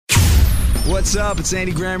What's up? It's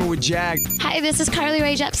Andy Grammer with Jag. Hi, this is Carly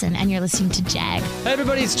Rae Jepsen, and you're listening to Jag. Hey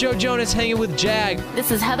everybody, it's Joe Jonas hanging with Jag. This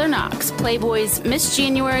is Heather Knox, Playboy's Miss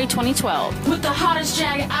January 2012, with the hottest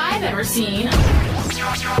Jag I've ever seen.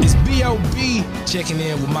 It's B.O.B. checking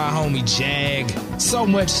in with my homie Jag. So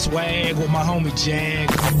much swag with my homie Jag.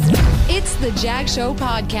 It's the Jag Show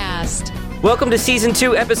podcast. Welcome to Season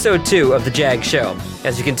 2, Episode 2 of The Jag Show.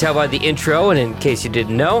 As you can tell by the intro, and in case you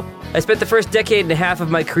didn't know, I spent the first decade and a half of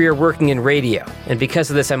my career working in radio, and because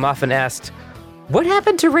of this I'm often asked, what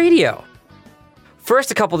happened to radio? First,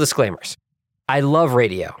 a couple disclaimers. I love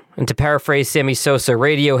radio, and to paraphrase Sammy Sosa,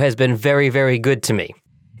 radio has been very, very good to me.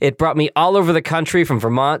 It brought me all over the country, from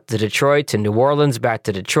Vermont to Detroit to New Orleans, back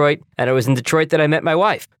to Detroit, and it was in Detroit that I met my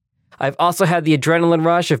wife. I've also had the adrenaline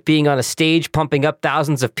rush of being on a stage pumping up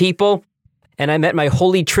thousands of people, and I met my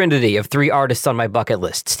holy trinity of three artists on my bucket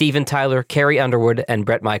list: Steven Tyler, Carrie Underwood, and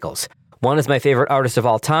Bret Michaels. One is my favorite artist of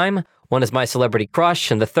all time, one is my celebrity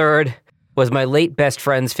crush, and the third was my late best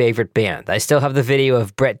friend's favorite band. I still have the video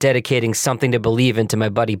of Bret dedicating Something to Believe in to my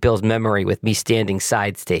buddy Bill's memory with me standing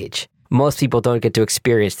side stage. Most people don't get to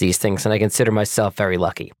experience these things, and I consider myself very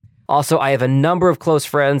lucky. Also, I have a number of close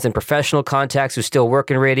friends and professional contacts who still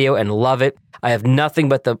work in radio and love it. I have nothing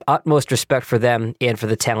but the utmost respect for them and for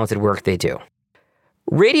the talented work they do.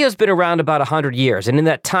 Radio's been around about 100 years, and in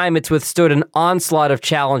that time it's withstood an onslaught of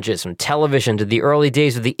challenges, from television to the early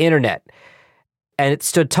days of the internet, and it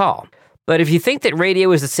stood tall. But if you think that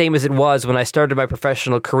radio is the same as it was when I started my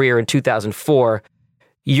professional career in 2004,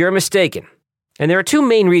 you're mistaken. And there are two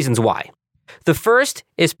main reasons why. The first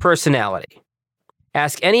is personality.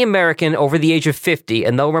 Ask any American over the age of 50,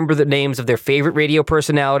 and they'll remember the names of their favorite radio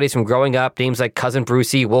personalities from growing up, names like Cousin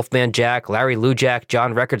Brucey, Wolfman Jack, Larry Lujack,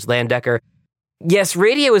 John Records Landecker. Yes,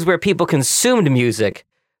 radio is where people consumed music,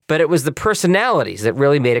 but it was the personalities that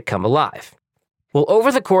really made it come alive. Well,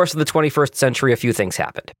 over the course of the 21st century, a few things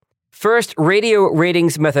happened. First, radio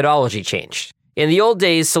ratings methodology changed. In the old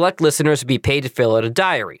days, select listeners would be paid to fill out a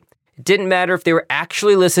diary. It didn't matter if they were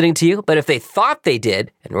actually listening to you, but if they thought they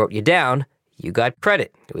did and wrote you down, you got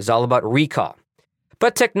credit. It was all about recall.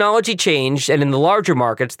 But technology changed, and in the larger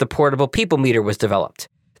markets, the portable people meter was developed.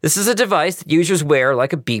 This is a device that users wear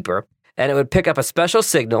like a beeper, and it would pick up a special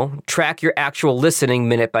signal, track your actual listening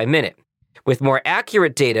minute by minute. With more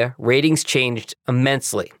accurate data, ratings changed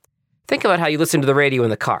immensely. Think about how you listen to the radio in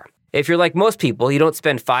the car. If you're like most people, you don't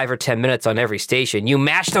spend 5 or 10 minutes on every station. You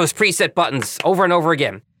mash those preset buttons over and over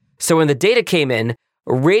again. So when the data came in,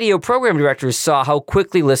 radio program directors saw how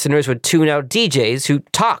quickly listeners would tune out DJs who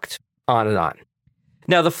talked on and on.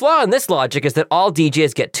 Now, the flaw in this logic is that all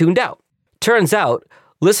DJs get tuned out. Turns out,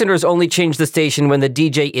 listeners only change the station when the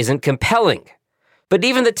DJ isn't compelling. But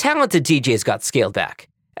even the talented DJs got scaled back.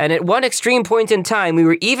 And at one extreme point in time, we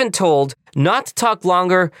were even told not to talk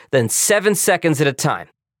longer than 7 seconds at a time,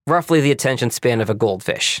 roughly the attention span of a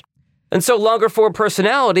goldfish. And so longer form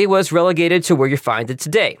personality was relegated to where you find it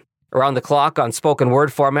today, around the clock on spoken word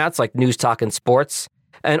formats like news, talk, and sports,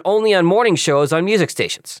 and only on morning shows on music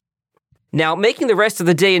stations. Now, making the rest of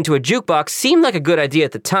the day into a jukebox seemed like a good idea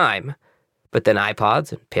at the time, but then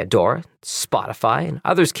iPods and Pandora, Spotify, and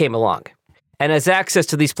others came along. And as access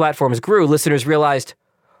to these platforms grew, listeners realized,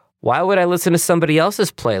 why would I listen to somebody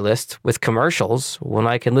else's playlist with commercials when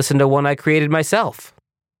I can listen to one I created myself?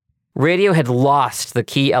 Radio had lost the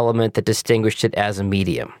key element that distinguished it as a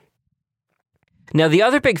medium. Now, the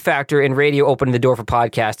other big factor in radio opening the door for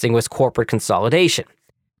podcasting was corporate consolidation.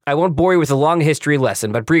 I won't bore you with a long history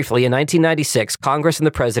lesson, but briefly, in 1996, Congress and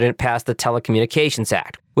the President passed the Telecommunications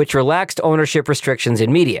Act, which relaxed ownership restrictions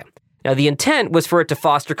in media. Now, the intent was for it to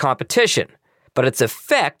foster competition, but its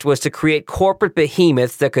effect was to create corporate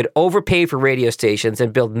behemoths that could overpay for radio stations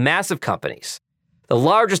and build massive companies. The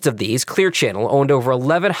largest of these, Clear Channel, owned over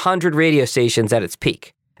 1,100 radio stations at its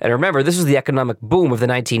peak. And remember, this was the economic boom of the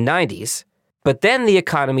 1990s. But then the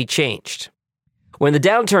economy changed. When the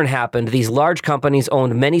downturn happened, these large companies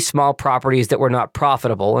owned many small properties that were not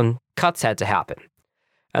profitable, and cuts had to happen.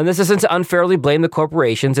 And this isn't to unfairly blame the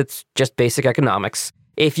corporations, it's just basic economics.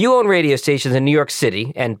 If you own radio stations in New York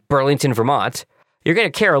City and Burlington, Vermont, you're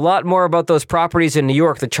going to care a lot more about those properties in New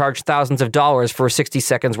York that charge thousands of dollars for 60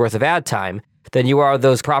 seconds worth of ad time than you are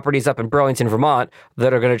those properties up in Burlington, Vermont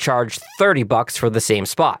that are going to charge $30 for the same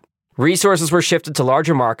spot. Resources were shifted to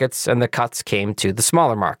larger markets, and the cuts came to the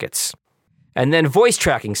smaller markets. And then voice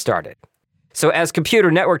tracking started. So as computer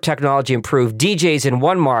network technology improved, DJs in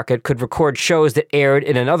one market could record shows that aired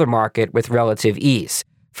in another market with relative ease.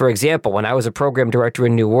 For example, when I was a program director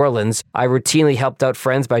in New Orleans, I routinely helped out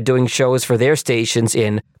friends by doing shows for their stations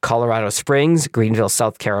in Colorado Springs, Greenville,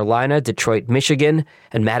 South Carolina, Detroit, Michigan,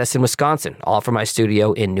 and Madison, Wisconsin, all from my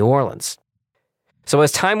studio in New Orleans. So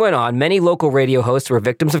as time went on, many local radio hosts were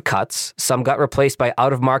victims of cuts. Some got replaced by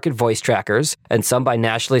out-of-market voice trackers, and some by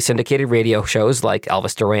nationally syndicated radio shows like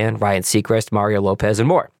Elvis Duran, Ryan Seacrest, Mario Lopez, and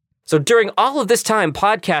more. So during all of this time,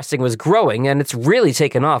 podcasting was growing, and it's really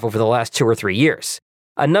taken off over the last 2 or 3 years.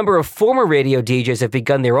 A number of former radio DJs have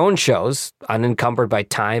begun their own shows, unencumbered by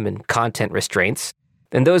time and content restraints.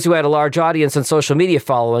 And those who had a large audience and social media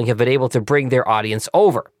following have been able to bring their audience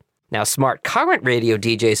over. Now, smart current radio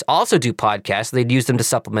DJs also do podcasts. They'd use them to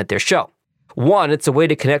supplement their show. 1, it's a way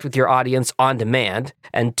to connect with your audience on demand.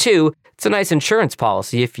 And 2, it's a nice insurance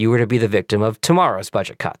policy if you were to be the victim of tomorrow's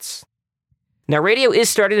budget cuts. Now, radio is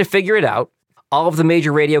starting to figure it out. All of the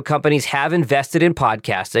major radio companies have invested in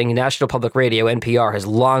podcasting. National Public Radio, NPR, has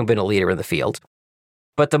long been a leader in the field.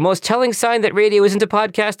 But the most telling sign that radio is into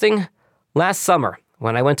podcasting? Last summer,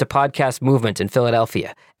 when I went to Podcast Movement in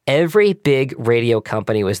Philadelphia, every big radio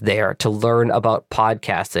company was there to learn about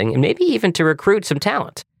podcasting and maybe even to recruit some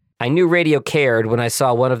talent. I knew radio cared when I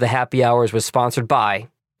saw one of the happy hours was sponsored by,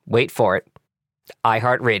 wait for it,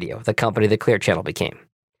 iHeartRadio, the company that Clear Channel became.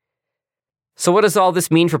 So what does all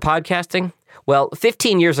this mean for podcasting? Well,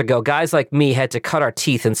 15 years ago, guys like me had to cut our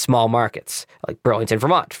teeth in small markets, like Burlington,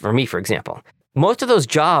 Vermont, for me, for example. Most of those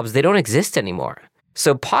jobs, they don't exist anymore.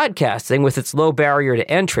 So podcasting, with its low barrier to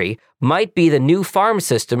entry, might be the new farm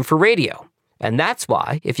system for radio. And that's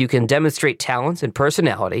why, if you can demonstrate talent and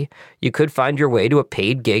personality, you could find your way to a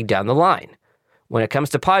paid gig down the line. When it comes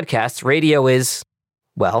to podcasts, radio is,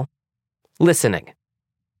 well, listening.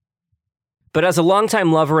 But as a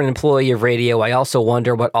longtime lover and employee of radio, I also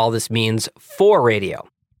wonder what all this means for radio.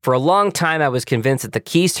 For a long time, I was convinced that the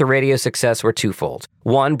keys to radio success were twofold.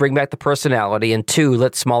 1, bring back the personality, and 2,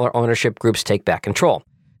 let smaller ownership groups take back control.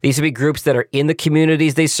 These would be groups that are in the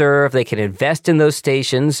communities they serve. They can invest in those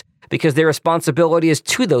stations because their responsibility is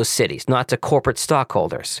to those cities, not to corporate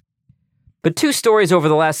stockholders. But 2 stories over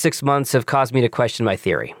the last 6 months have caused me to question my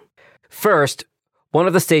theory. First, one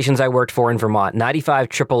of the stations I worked for in Vermont, 95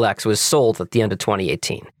 XXX, was sold at the end of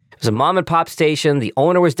 2018. It was a mom-and-pop station. The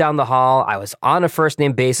owner was down the hall. I was on a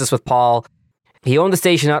first-name basis with Paul. He owned the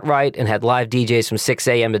station outright and had live DJs from 6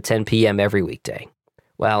 a.m. to 10 p.m. every weekday.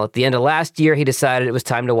 Well, at the end of last year, he decided it was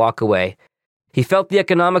time to walk away. He felt the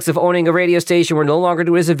economics of owning a radio station were no longer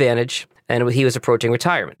to his advantage, and he was approaching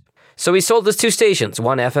retirement. So he sold his 2 stations,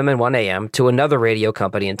 one FM and one AM, to another radio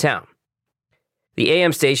company in town. The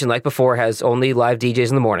AM station, like before, has only live DJs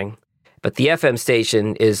in the morning, but the FM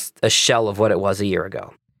station is a shell of what it was a year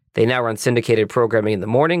ago. They now run syndicated programming in the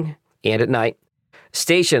morning and at night.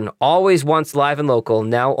 Station, always once live and local,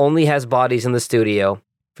 now only has bodies in the studio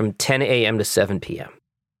from 10 a.m. to 7 p.m.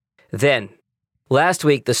 Then, last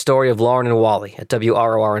week, the story of Lauren and Wally at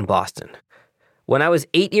WROR in Boston. When I was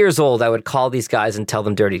 8 years old, I would call these guys and tell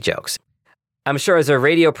them dirty jokes. I'm sure as a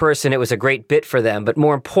radio person, it was a great bit for them, but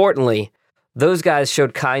more importantly, those guys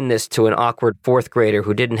showed kindness to an awkward 4th grader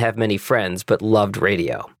who didn't have many friends but loved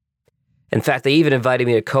radio. In fact, they even invited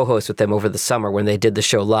me to co-host with them over the summer when they did the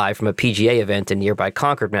show live from a PGA event in nearby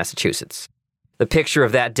Concord, Massachusetts. The picture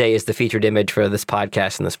of that day is the featured image for this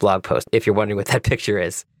podcast and this blog post, if you're wondering what that picture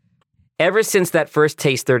is. Ever since that first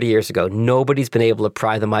taste 30 years ago, nobody's been able to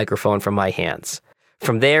pry the microphone from my hands.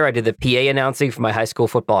 From there, I did the PA announcing for my high school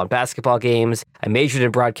football and basketball games. I majored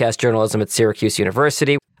in broadcast journalism at Syracuse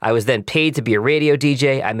University. I was then paid to be a radio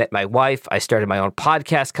DJ. I met my wife. I started my own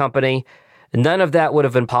podcast company. None of that would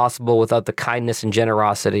have been possible without the kindness and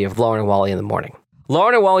generosity of Lauren and Wally in the morning.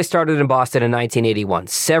 Lauren and Wally started in Boston in 1981,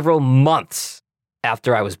 several months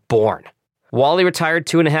after I was born. Wally retired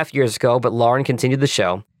 2.5 years ago, but Lauren continued the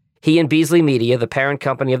show. He and Beasley Media, the parent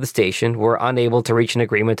company of the station, were unable to reach an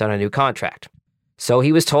agreement on a new contract. So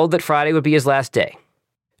he was told that Friday would be his last day.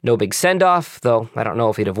 No big send-off, though I don't know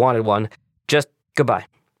if he'd have wanted one. Just goodbye.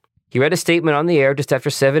 He read a statement on the air just after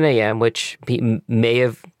 7 a.m., which he may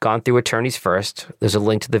have gone through attorneys first. There's a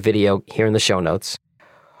link to the video here in the show notes.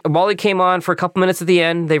 Wally came on for a couple minutes at the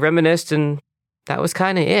end. They reminisced, and that was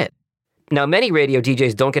kind of it. Now, many radio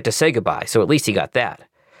DJs don't get to say goodbye, so at least he got that.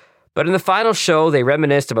 But in the final show, they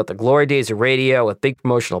reminisced about the glory days of radio with big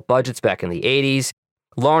promotional budgets back in the 80s.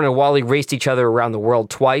 Lauren and Wally raced each other around the world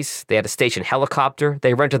twice. They had a station helicopter.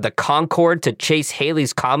 They rented the Concorde to chase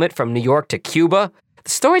Halley's Comet from New York to Cuba. The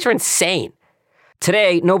stories are insane.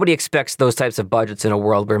 Today, nobody expects those types of budgets in a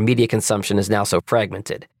world where media consumption is now so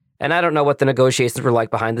fragmented. And I don't know what the negotiations were like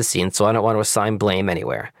behind the scenes, so I don't want to assign blame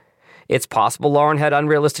anywhere. It's possible Lauren had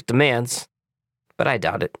unrealistic demands, but I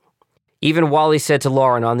doubt it. Even Wally said to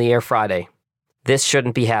Lauren on the air Friday, "This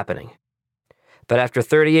shouldn't be happening." But after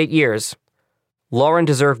 38 years, Lauren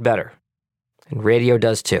deserved better, and radio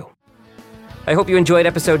does too. I hope you enjoyed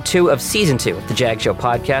episode 2 of season 2 of the Jag Show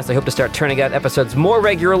podcast. I hope to start turning out episodes more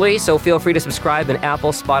regularly, so feel free to subscribe in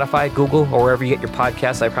Apple, Spotify, Google, or wherever you get your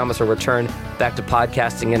podcasts. I promise we'll return back to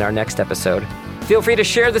podcasting in our next episode. Feel free to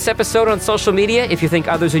share this episode on social media if you think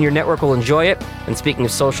others in your network will enjoy it. And speaking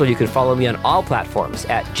of social, you can follow me on all platforms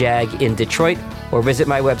at Jag in Detroit, or visit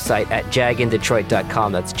my website at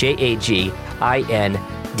jagindetroit.com. That's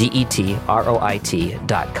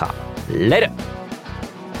JAGINDETROIT.com. Later.